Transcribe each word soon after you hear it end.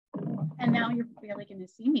And now you're barely going to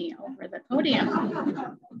see me over the podium.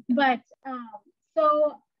 But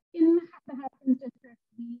so in the Hopkins District,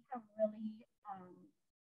 we have really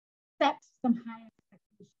set some high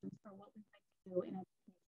expectations for what we'd like to do in education.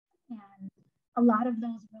 And a lot of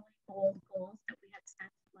those really bold goals that we have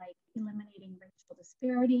set, like eliminating racial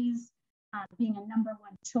disparities, being a #1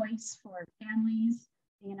 choice for families,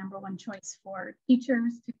 being a #1 choice for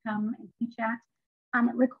teachers to come and teach at,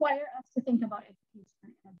 require us to think about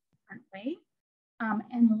education in a different way,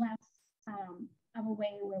 and less of a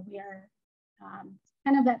way where we are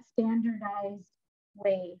kind of that standardized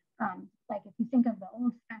way. Like if you think of the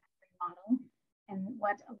old factory model and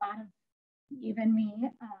what a lot of even me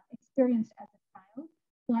experienced as a child,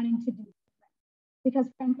 wanting to do different. Because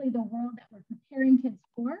frankly, the world that we're preparing kids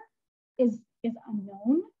for is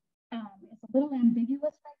unknown. It's a little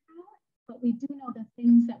ambiguous right now, but we do know the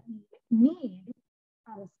things that we need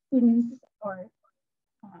students or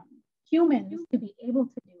humans to be able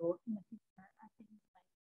to do in the future are things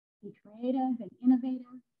like be creative and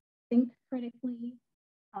innovative, think critically,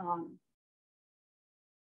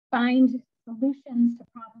 find solutions to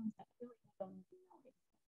problems that really don't even know.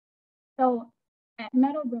 So at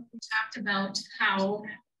Meadowbrook, we talked about how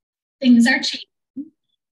things are changing,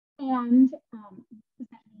 and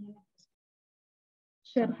that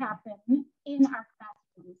should happen in our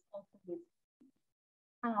classrooms ultimately.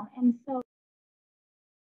 And so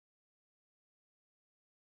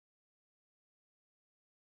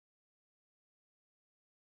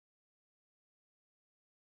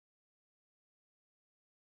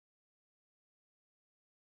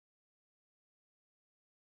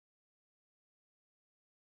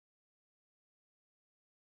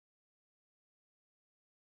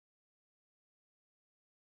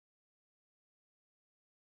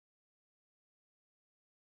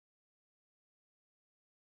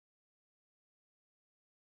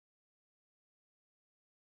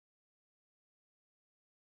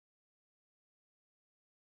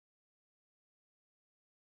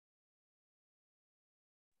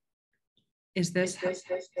is this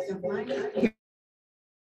testing?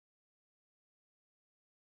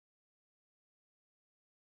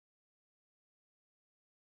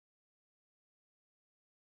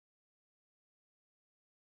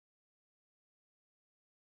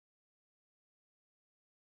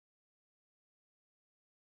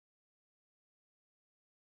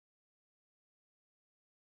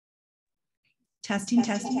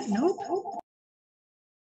 Nope.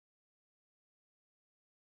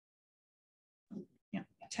 Yeah,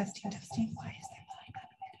 testing. Why is that like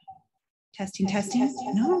testing?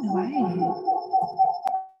 No, why?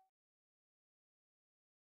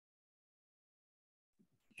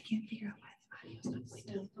 I can't figure out why the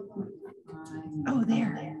audio's not going down. Oh,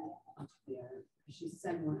 there.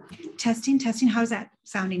 Testing. How's that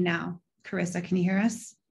sounding now? Carissa, can you hear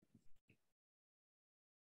us?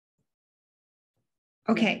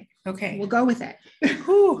 Okay. We'll go with it.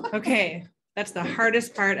 Whew, okay. That's the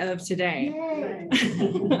hardest part of today.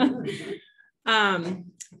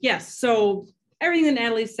 Yes. So everything that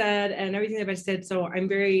Natalie said and everything that I said. So I'm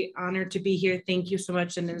very honored to be here. Thank you so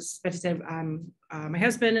much. And as I said, my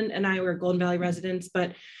husband and I were Golden Valley residents,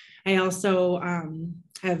 but I also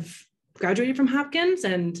have graduated from Hopkins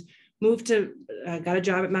and moved to, got a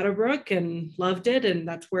job at Meadowbrook and loved it. And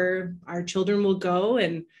that's where our children will go.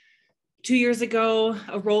 And 2 years ago,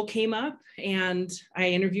 a role came up and I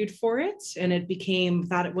interviewed for it, and it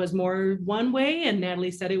thought it was more one way, and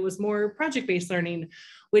Natalie said it was more project-based learning,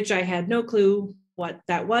 which I had no clue what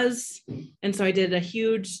that was. And so I did a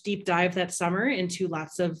huge deep dive that summer into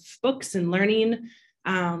lots of books and learning.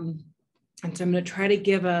 And so I'm going to try to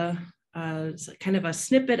give a kind of a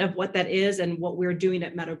snippet of what that is and what we're doing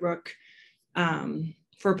at Meadowbrook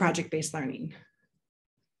for project-based learning.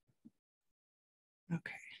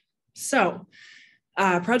 Okay. So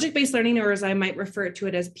project-based learning, or as I might refer to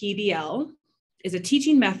it as PBL, is a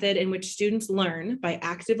teaching method in which students learn by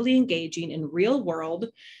actively engaging in real-world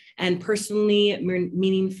and personally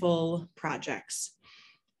meaningful projects.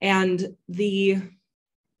 And the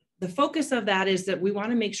focus of that is that we want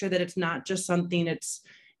to make sure that it's not just something, it's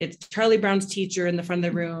Charlie Brown's teacher in the front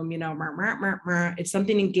of the room, you know, it's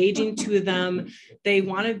something engaging to them. They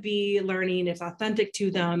want to be learning, it's authentic to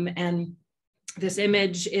them. And this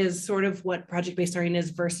image is sort of what project-based learning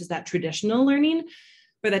is versus that traditional learning.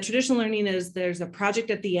 Where that traditional learning is there's a project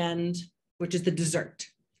at the end, which is the dessert.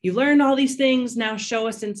 You learned all these things, now show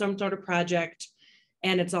us in some sort of project,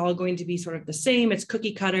 and it's all going to be sort of the same. It's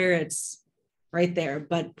cookie cutter, it's right there.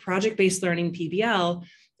 But project-based learning, PBL,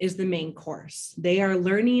 is the main course. They are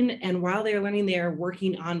learning, and while they are learning, they are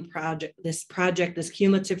working on this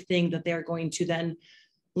cumulative thing that they're going to then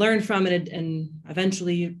learn from it and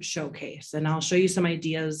eventually showcase. And I'll show you some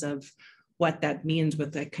ideas of what that means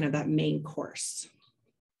with the kind of that main course.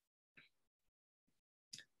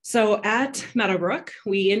 So at Meadowbrook,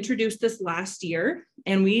 we introduced this last year,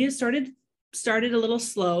 and we started a little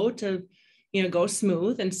slow to, go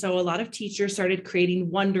smooth. And so a lot of teachers started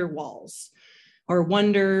creating wonder walls or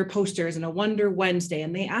wonder posters and a Wonder Wednesday.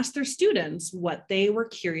 And they asked their students what they were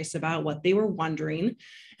curious about, what they were wondering.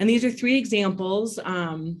 And these are 3 examples,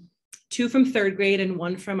 2 from 3rd grade and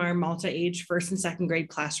 1 from our multi-age 1st and 2nd grade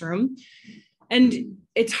classroom. And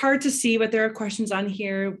it's hard to see, but there are questions on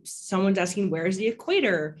here. Someone's asking, where's the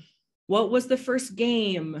equator? What was the first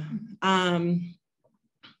game? The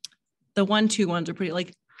 1-2 ones are pretty,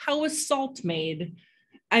 like, how was salt made?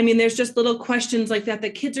 I mean, there's just little questions like that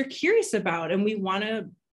that kids are curious about. And we want to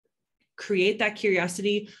create that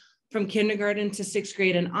curiosity from kindergarten to 6th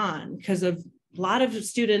grade and on, because of a lot of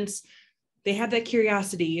students, they have that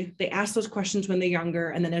curiosity. They ask those questions when they're younger.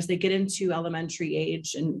 And then as they get into elementary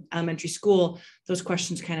age and elementary school, those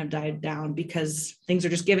questions kind of die down because things are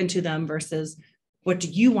just given to them versus what do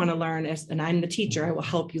you want to learn? And I'm the teacher, I will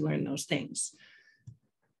help you learn those things.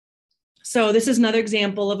 So this is another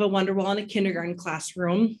example of a wonder wall in a kindergarten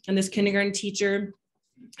classroom. And this kindergarten teacher,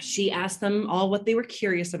 she asked them all what they were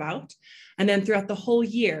curious about. And then throughout the whole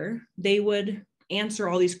year, they would answer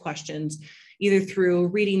all these questions, either through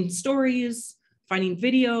reading stories, finding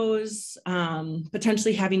videos,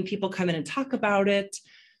 potentially having people come in and talk about it.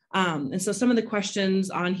 And so some of the questions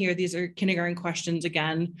on here, these are kindergarten questions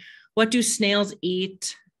again. What do snails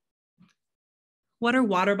eat? What are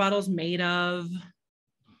water bottles made of?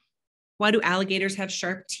 Why do alligators have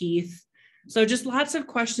sharp teeth? So just lots of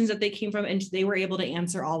questions that they came from, and they were able to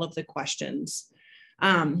answer all of the questions.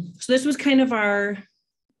 So this was kind of our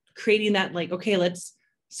creating that, like, okay, let's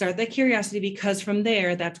start that curiosity, because from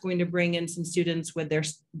there, that's going to bring in some students with their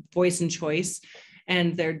voice and choice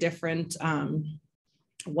and their different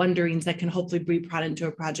wonderings that can hopefully be brought into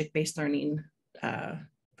a project-based learning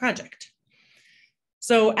project.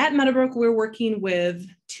 So at Meadowbrook, we're working with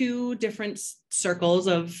 2 different circles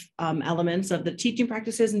of elements of the teaching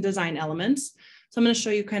practices and design elements. So I'm going to show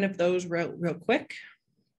you kind of those real quick.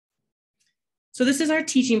 So this is our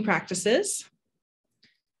teaching practices.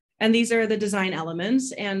 And these are the design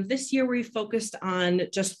elements. And this year we focused on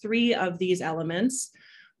just 3 of these elements.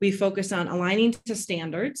 We focused on aligning to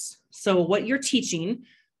standards. So what you're teaching,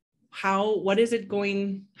 how is it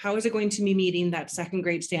going to be meeting that 2nd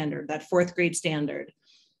grade standard, that 4th grade standard?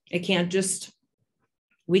 It can't just,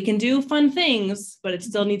 we can do fun things, but it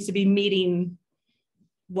still needs to be meeting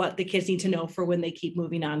what the kids need to know for when they keep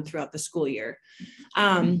moving on throughout the school year.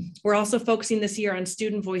 We're also focusing this year on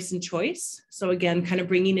student voice and choice. So again, kind of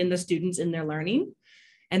bringing in the students in their learning,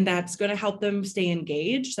 and that's going to help them stay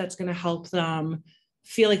engaged. That's going to help them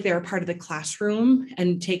feel like they're a part of the classroom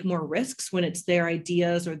and take more risks when it's their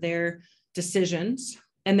ideas or their decisions,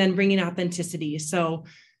 and then bringing authenticity. So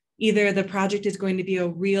either the project is going to be a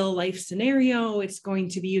real life scenario, it's going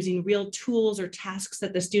to be using real tools or tasks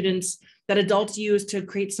that that adults use to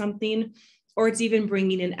create something, or it's even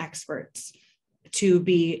bringing in experts to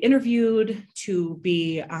be interviewed, to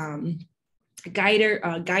be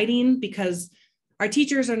guiding, because our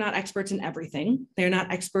teachers are not experts in everything. They're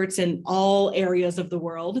not experts in all areas of the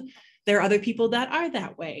world. There are other people that are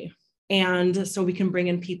that way. And so we can bring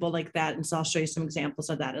in people like that. And so I'll show you some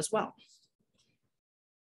examples of that as well.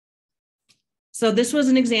 So this was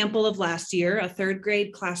an example of last year, a 3rd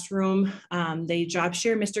grade classroom. They job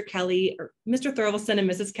share Mr. Thorvaldson and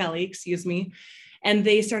Mrs. Kelly, excuse me. And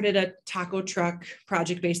they started a taco truck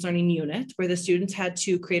project-based learning unit where the students had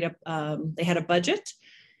to create they had a budget,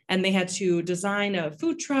 and they had to design a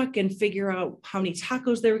food truck and figure out how many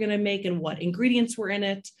tacos they were going to make and what ingredients were in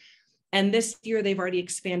it. And this year they've already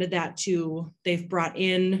expanded that to, they've brought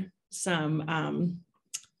in some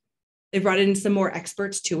more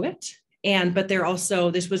experts to it. But they're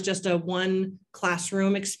also, this was just a 1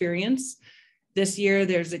 classroom experience. This year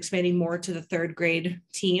there's expanding more to the 3rd grade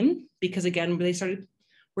team, because again,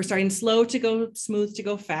 we're starting slow to go smooth to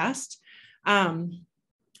go fast.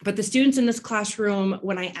 But the students in this classroom,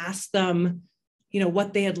 when I asked them,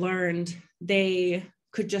 what they had learned, they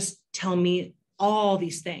could just tell me all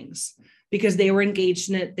these things because they were engaged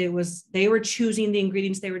in it. They were choosing the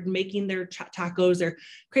ingredients, they were making their tacos, they're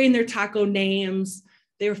creating their taco names,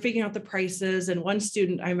 they were figuring out the prices. And one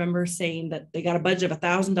student, I remember saying that they got a budget of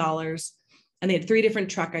 $1,000 and they had 3 different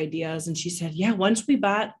truck ideas. And she said, yeah, once we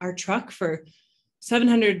bought our truck for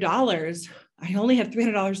 $700, I only have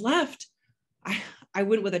 $300 left. I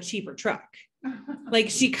went with a cheaper truck. Like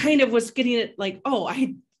she kind of was getting it like, oh,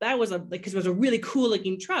 because it was a really cool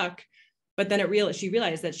looking truck, but then she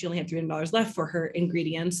realized that she only had $300 left for her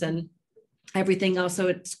ingredients and everything else. So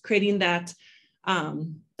it's creating that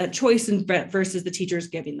choice versus the teachers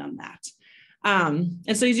giving them that.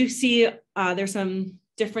 And so as you see, there's some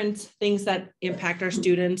different things that impact our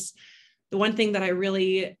students. The one thing that I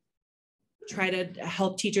really try to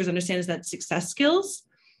help teachers understand is that success skills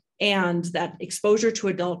and that exposure to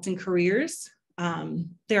adults and careers.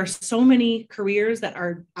 There are so many careers that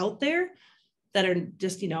are out there that are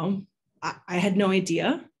just, I had no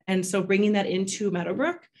idea. And so bringing that into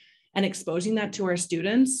Meadowbrook and exposing that to our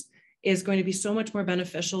students is going to be so much more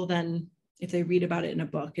beneficial than if they read about it in a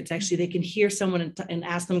book. It's actually, they can hear someone and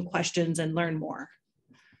ask them questions and learn more.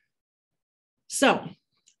 So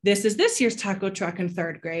this is this year's taco truck in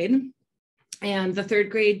 3rd grade. And the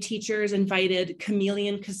 3rd grade teachers invited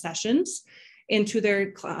chameleon concessions into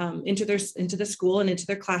the school and into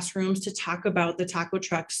their classrooms to talk about the taco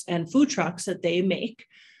trucks and food trucks that they make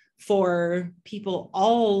for people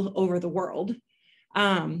all over the world.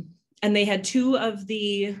 And they had 2 of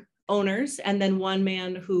the owners and then one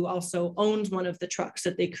man who also owns one of the trucks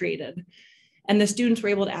that they created. And the students were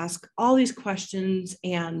able to ask all these questions,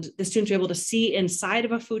 and the students were able to see inside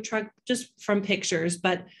of a food truck just from pictures,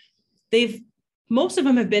 but most of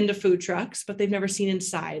them have been to food trucks, but they've never seen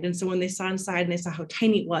inside. And so when they saw inside and they saw how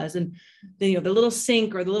tiny it was, and the little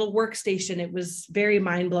sink or the little workstation, it was very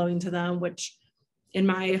mind-blowing to them, which in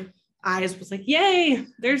my eyes was like, yay,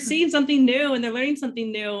 they're seeing something new and they're learning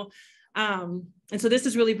something new. And so this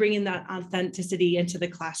is really bringing that authenticity into the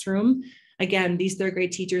classroom. Again, these 3rd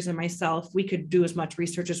grade teachers and myself, we could do as much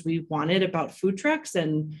research as we wanted about food trucks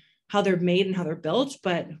and how they're made and how they're built,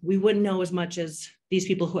 but we wouldn't know as much as these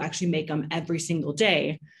people who actually make them every single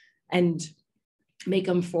day and make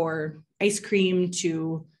them for ice cream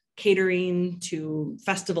to catering to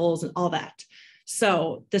festivals and all that.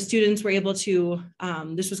 So the students were able to,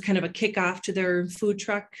 this was kind of a kickoff to their food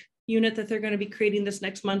truck unit that they're going to be creating this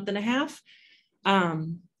next month and a half.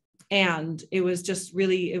 And it was just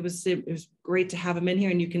really, it was great to have them in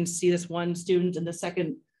here. And you can see this one student in this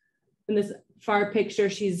far picture,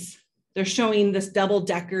 they're showing this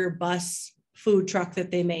double-decker bus food truck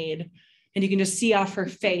that they made. And you can just see off her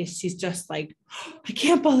face, she's just like, oh, I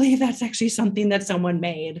can't believe that's actually something that someone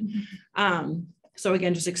made. So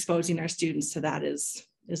again, just exposing our students to that is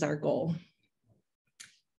our goal.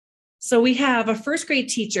 So we have a 1st grade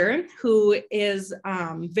teacher who is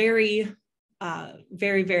very,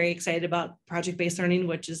 very excited about project-based learning,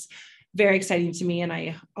 which is very exciting to me. And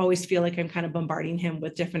I always feel like I'm kind of bombarding him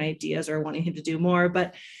with different ideas or wanting him to do more.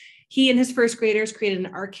 But he and his 1st graders created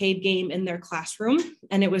an arcade game in their classroom,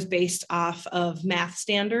 and it was based off of math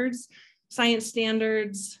standards, science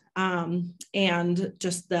standards, and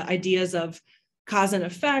just the ideas of cause and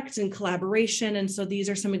effect and collaboration. And so these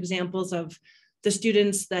are some examples of the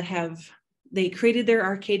students that they created their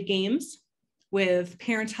arcade games with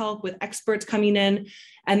parent help, with experts coming in,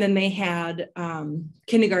 and then they had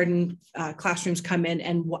kindergarten classrooms come in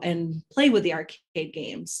and play with the arcade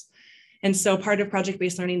games. And so part of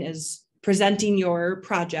project-based learning is presenting your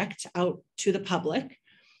project out to the public.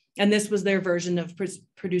 And this was their version of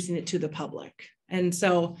producing it to the public. And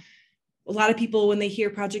so a lot of people, when they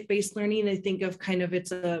hear project-based learning, they think of kind of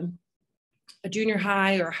it's a junior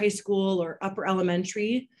high or high school or upper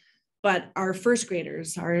elementary, but our 1st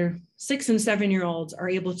graders, our 6 and 7-year-olds are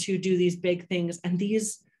able to do these big things. And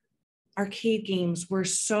these arcade games were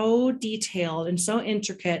so detailed and so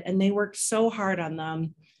intricate, and they worked so hard on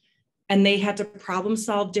them. And they had to problem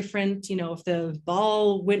solve different, if the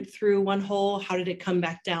ball went through one hole, how did it come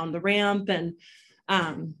back down the ramp? And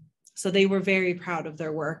so they were very proud of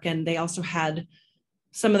their work. And they also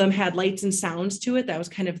some of them had lights and sounds to it. That was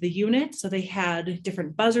kind of the unit. So they had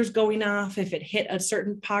different buzzers going off if it hit a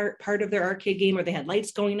certain part of their arcade game, or they had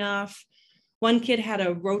lights going off. One kid had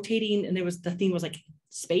a rotating, and the theme was like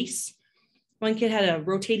space. One kid had a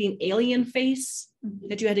rotating alien face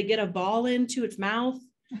that you had to get a ball into its mouth.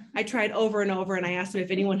 I tried over and over, and I asked him if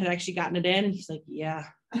anyone had actually gotten it in, and he's like, yeah.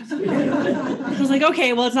 I was like,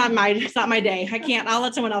 okay, well, it's not my day. I'll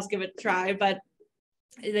let someone else give it a try. But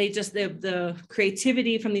they just, the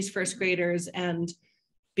creativity from these 1st graders, and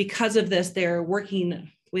because of this, they're working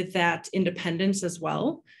with that independence as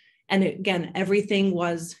well. And again, everything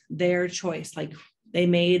was their choice. Like they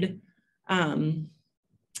made a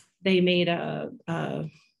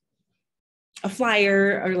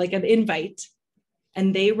flyer or like an invite,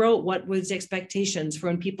 and they wrote what was expectations for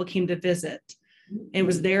when people came to visit. It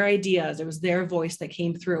was their ideas. It was their voice that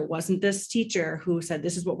came through. It wasn't this teacher who said,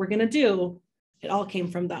 this is what we're going to do. It all came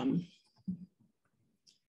from them.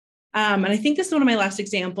 And I think this is one of my last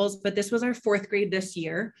examples, but this was our 4th grade this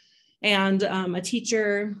year. And a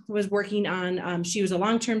teacher was working on, she was a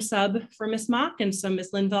long-term sub for Miss Mock, and so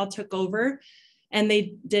Miss Linval took over, and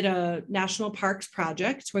they did a national parks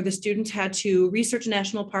project where the students had to research a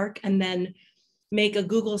national park and then make a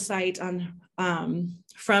Google site on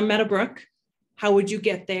from Meadowbrook. How would you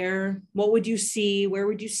get there? What would you see? Where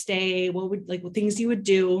would you stay? What would, like, what things you would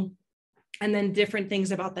do? And then different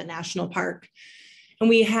things about the national park. And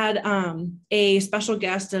we had a special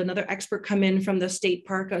guest, another expert, come in from the state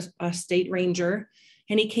park, a state ranger,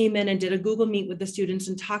 and he came in and did a Google Meet with the students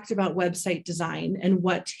and talked about website design and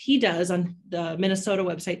what he does on the Minnesota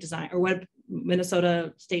website design, or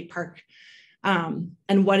Minnesota State Park,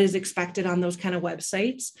 and what is expected on those kind of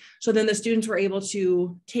websites. So then the students were able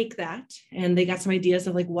to take that and they got some ideas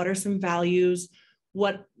of, like, what are some values,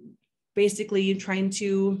 what basically trying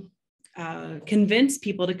to convince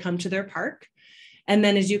people to come to their park. And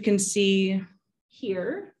then, as you can see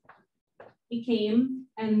here, he came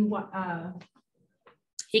and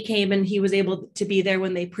he was able to be there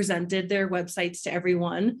when they presented their websites to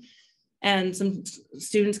everyone. And some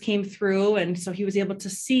students came through, and so he was able to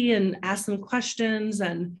see and ask them questions.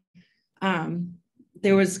 And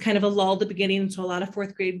there was kind of a lull at the beginning. So a lot of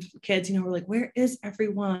fourth grade kids, were like, where is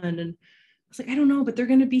everyone? And I was like, I don't know, but they're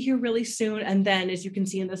going to be here really soon. And then, as you can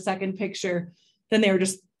see in the second picture, then they were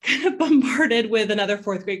just kind of bombarded with another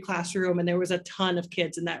fourth grade classroom, and there was a ton of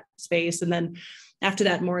kids in that space. And then after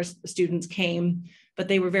that, more students came, but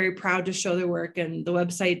they were very proud to show their work, and the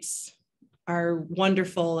websites are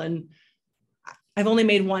wonderful. And I've only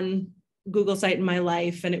made one Google site in my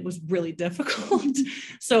life, and it was really difficult.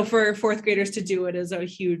 So for fourth graders to do it is a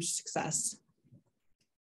huge success.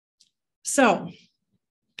 So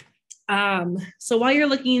while you're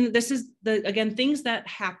looking, this is again, things that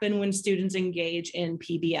happen when students engage in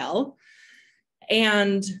PBL.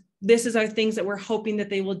 And this is our things that we're hoping that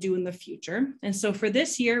they will do in the future. And so for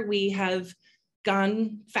this year, we have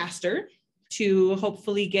gone faster to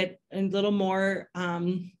hopefully get a little more,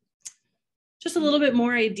 just a little bit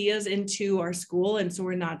more ideas into our school. And so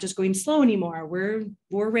we're not just going slow anymore.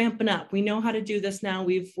 We're ramping up. We know how to do this now.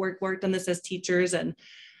 We've worked on this as teachers, and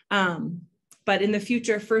but in the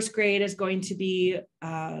future, first grade is going to be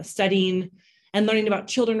studying and learning about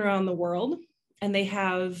children around the world. And they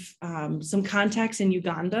have some contacts in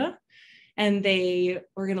Uganda, and they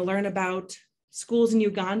are going to learn about schools in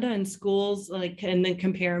Uganda and schools, and then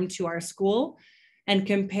compare them to our school and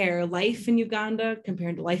compare life in Uganda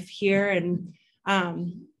compared to life here. And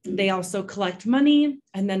they also collect money.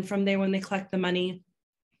 And then from there, when they collect the money,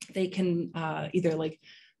 they can either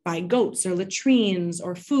buy goats or latrines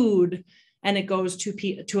or food. And it goes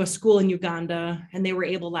to a school in Uganda. And they were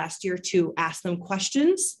able last year to ask them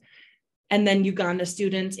questions. And then Uganda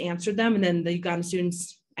students answered them. And then the Uganda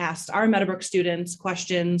students asked our Meadowbrook students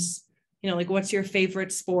questions, what's your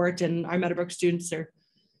favorite sport? And our Meadowbrook students are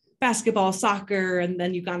basketball, soccer. And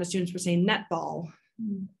then Uganda students were saying netball.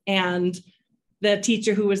 And the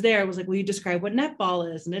teacher who was there was like, will you describe what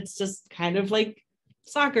netball is? And it's just kind of like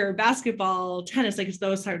soccer, basketball, tennis, it's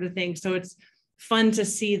those sort of things. So it's fun to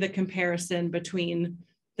see the comparison between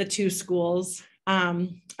the two schools.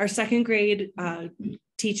 Our second grade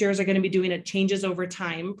teachers are going to be doing a changes over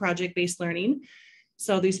time project-based learning.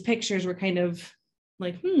 So these pictures were kind of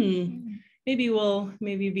like, maybe we'll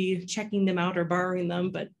be checking them out or borrowing them,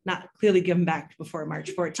 but not clearly give them back before March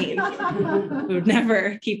 14th. We would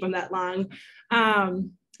never keep them that long.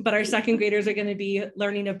 But our second graders are going to be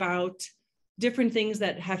learning about different things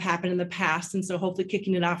that have happened in the past. And so hopefully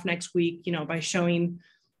kicking it off next week, by showing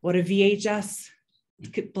what a VHS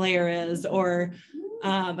player is, or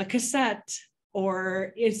a cassette,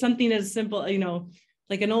 or it's something as simple,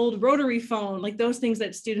 like an old rotary phone, like those things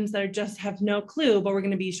that students that are just have no clue, but we're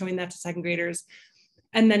going to be showing that to second graders.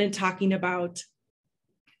 And then in talking about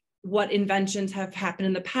what inventions have happened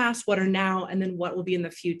in the past, what are now, and then what will be in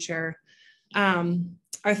the future.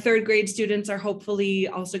 Our third grade students are hopefully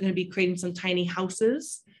also going to be creating some tiny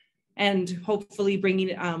houses, and hopefully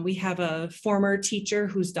bringing, we have a former teacher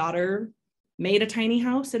whose daughter made a tiny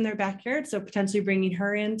house in their backyard. So potentially bringing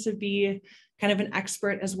her in to be kind of an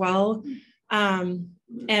expert as well.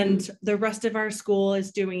 And the rest of our school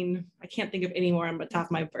is doing, I can't think of any more on the top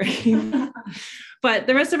of my brain, but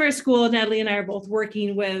the rest of our school, Natalie and I are both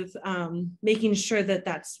working with making sure that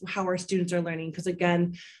that's how our students are learning. Because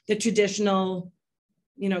again, the traditional,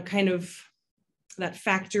 kind of that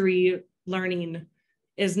factory learning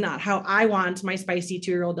is not how I want my spicy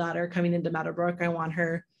 2-year-old daughter coming into Meadowbrook. I want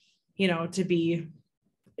her, to be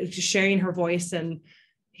sharing her voice and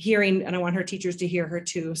hearing, and I want her teachers to hear her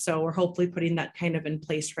too. So we're hopefully putting that kind of in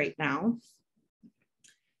place right now.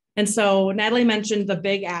 And so Natalie mentioned the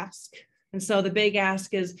big ask. And so the big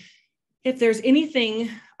ask is if there's anything,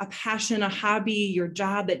 a passion, a hobby, your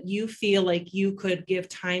job that you feel like you could give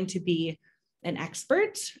time to be an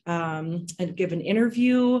expert and give an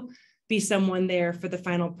interview, be someone there for the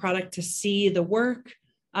final product to see the work,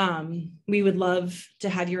 we would love to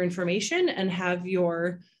have your information and have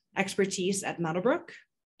your expertise at Meadowbrook,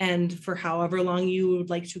 and for however long you would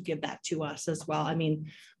like to give that to us as well. I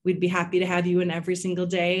mean, we'd be happy to have you in every single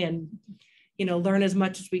day and, you know, learn as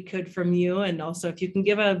much as we could from you. And also if you can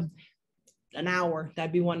give an hour,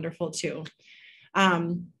 that'd be wonderful too.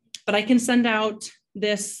 But I can send out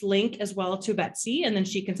this link as well to Betsy, and then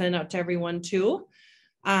she can send it out to everyone too.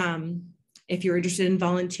 If you're interested in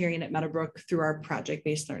volunteering at Meadowbrook through our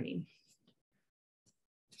project-based learning.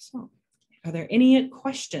 So, are there any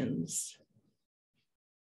questions?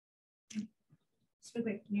 So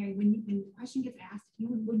wait, Mary, when the question gets asked, if you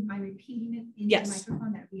wouldn't mind repeating it in Yes. the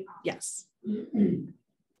microphone, that'd be awesome. Yes.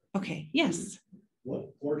 Okay, yes.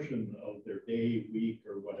 What portion of their day, week,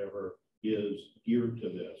 or whatever is geared to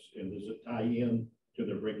this? And does it tie in to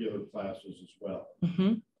the regular classes as well?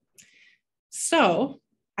 Mm-hmm. So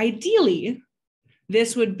ideally,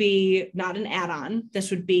 this would be not an add-on.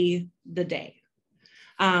 This would be the day.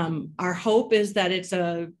 Our hope is that it's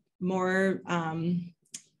a more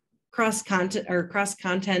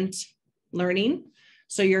cross-content learning.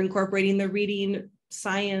 So you're incorporating the reading,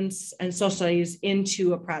 science, and social studies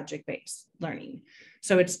into a project-based learning.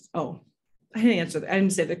 So it's, oh, I didn't answer that. I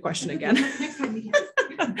didn't say the question again.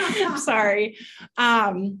 Sorry.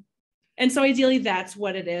 And so ideally that's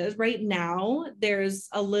what it is. Right now, there's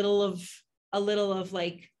a little of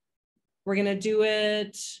like, we're going to do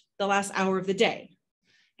it the last hour of the day.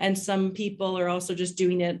 And some people are also just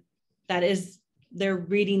doing it. That is their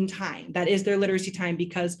reading time. That is their literacy time,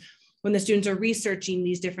 because when the students are researching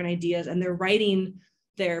these different ideas and they're writing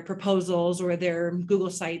their proposals or their Google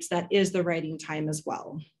sites, that is the writing time as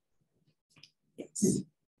well. Yes.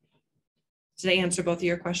 Did I answer both of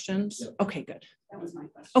your questions? Yep. Okay, good. That was my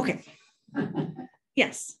question. Okay.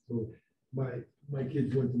 Yes. So my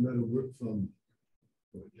kids went to Meadowbrook from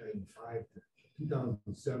 1995 to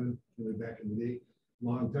 2007, back in the day,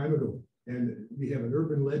 long time ago. And we have an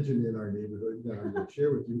urban legend in our neighborhood that I'm going to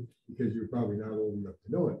share with you because you're probably not old enough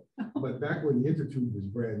to know it. But back when the Intertube was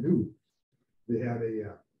brand new, they had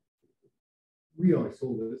we always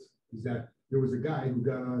told this, is that there was a guy who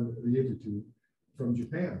got on the Intertube from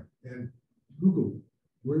Japan and Googled,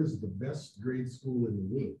 where's the best grade school in the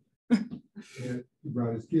world? And he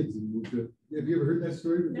brought his kids and moved to, have you ever heard that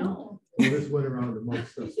story before? No. Well, this went around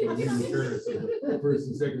amongst us, the parents of the first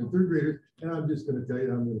and second and third graders, and I'm just going to tell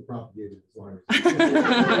you, I'm going to propagate it as long as.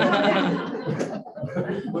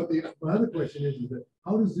 But my other question is that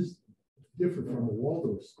how does this differ from a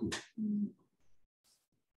Waldorf school?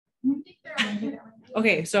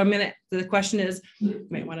 Okay, so the question is, you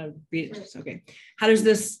might want to read it. Okay. How does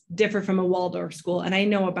this differ from a Waldorf school? And I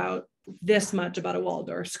know about this much about a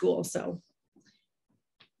Waldorf school, so.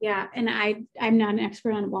 Yeah, and I'm not an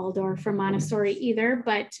expert on Waldorf or Montessori either,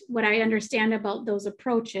 but what I understand about those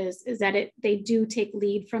approaches is that they do take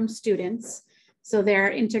lead from students. So they're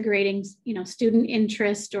integrating, student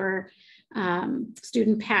interest or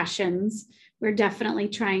student passions. We're definitely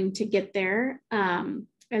trying to get there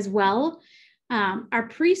as well. Our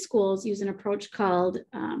preschools use an approach called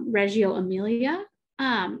Reggio Emilia,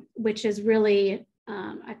 which is really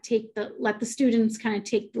let the students kind of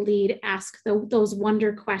take the lead, ask those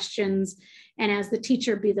wonder questions, and as the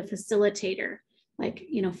teacher be the facilitator, like,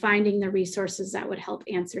 finding the resources that would help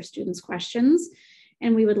answer students' questions.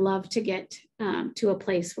 And we would love to get to a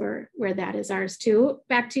place where that is ours too.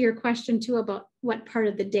 Back to your question too about what part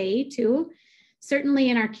of the day too. Certainly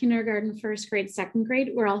in our kindergarten, first grade, second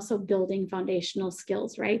grade, we're also building foundational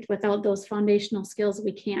skills, right? Without those foundational skills,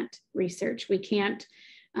 we can't research, we can't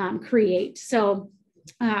create. So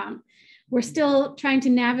we're still trying to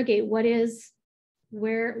navigate where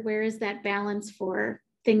is that balance for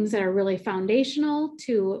things that are really foundational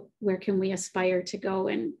to where can we aspire to go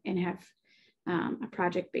and have a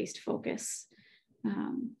project-based focus.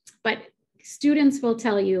 But students will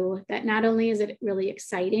tell you that not only is it really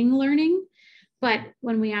exciting learning, but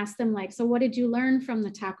when we ask them like, so what did you learn from the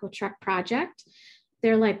taco truck project?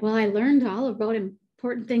 They're like, well, I learned all about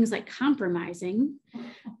important things like compromising,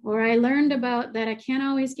 or I learned about that I can't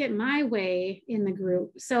always get my way in the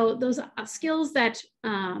group. So those skills that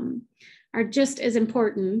are just as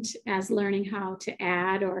important as learning how to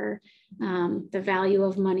add or the value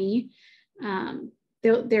of money,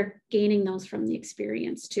 they're gaining those from the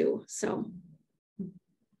experience too. So.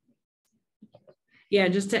 Yeah,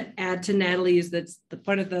 just to add to Natalie's, that's the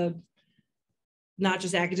part of not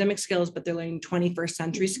just academic skills, but they're learning 21st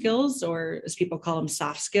century skills, or as people call them,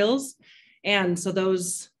 soft skills. And so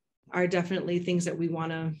those are definitely things that we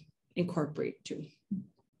want to incorporate too.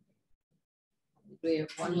 We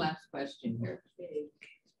have one last question here. Okay.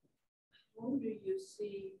 How do you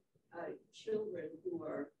see children who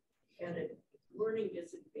are at a learning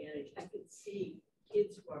disadvantage? I can see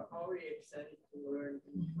kids who are already excited to learn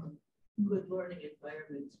from good learning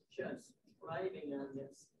environments just thriving on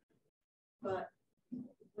this. But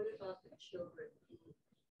what about the children who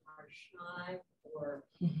are shy or,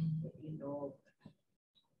 you know,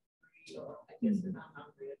 I guess they're not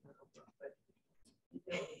hungry enough, but you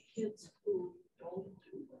know, kids who don't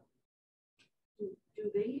do well,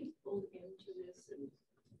 do they go into this?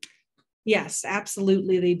 Yes,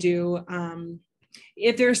 absolutely they do.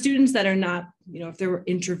 If there are students that are not, you know, if they're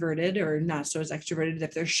introverted or not so as extroverted,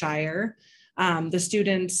 if they're shyer, the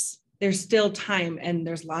students, there's still time and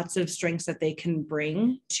there's lots of strengths that they can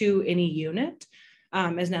bring to any unit.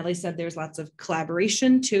 As Natalie said, there's lots of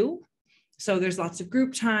collaboration too. So there's lots of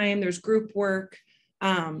group time, there's group work.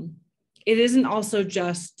 It isn't also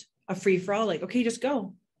just a free-for-all, like, okay, just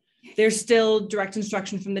go. There's still direct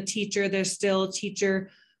instruction from the teacher. There's still teacher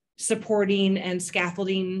supporting and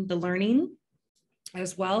scaffolding the learning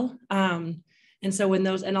as well. And so when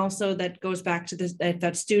those, and also that goes back to this,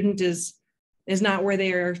 that student is not where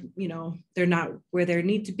they're, you know, they're not where they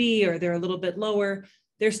need to be, or they're a little bit lower,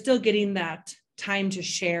 they're still getting that time to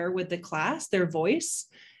share with the class, their voice.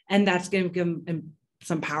 And that's going to give them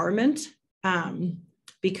some empowerment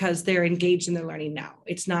because they're engaged in their learning now.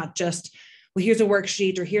 It's not just, well, here's a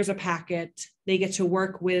worksheet or here's a packet. They get to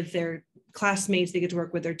work with their classmates, they get to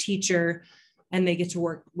work with their teacher, and they get to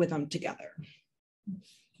work with them together.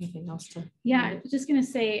 Anything else to? Yeah, I was just going to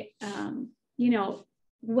say, you know,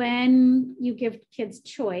 when you give kids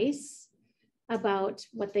choice about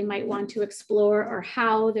what they might want to explore or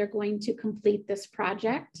how they're going to complete this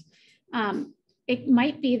project, it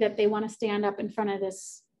might be that they want to stand up in front of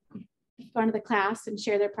the class and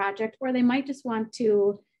share their project, or they might just want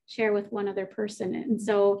to share with one other person. And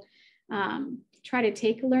so try to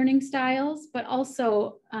take learning styles, but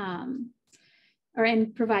also,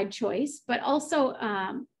 and provide choice, but also,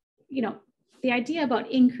 you know, the idea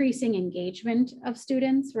about increasing engagement of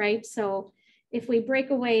students, right? So if we break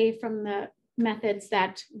away from the methods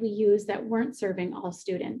that we use that weren't serving all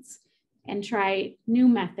students and try new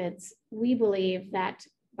methods, we believe that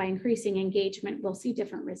by increasing engagement, we'll see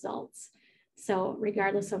different results. So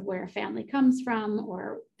regardless of where a family comes from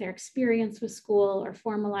or their experience with school or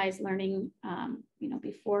formalized learning, you know,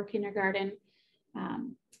 before kindergarten,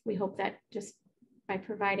 we hope that just by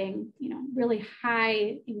providing, you know, really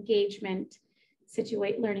high engagement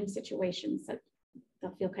learning situations, that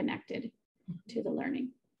they'll feel connected to the learning.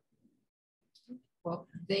 Well,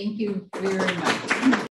 thank you very much.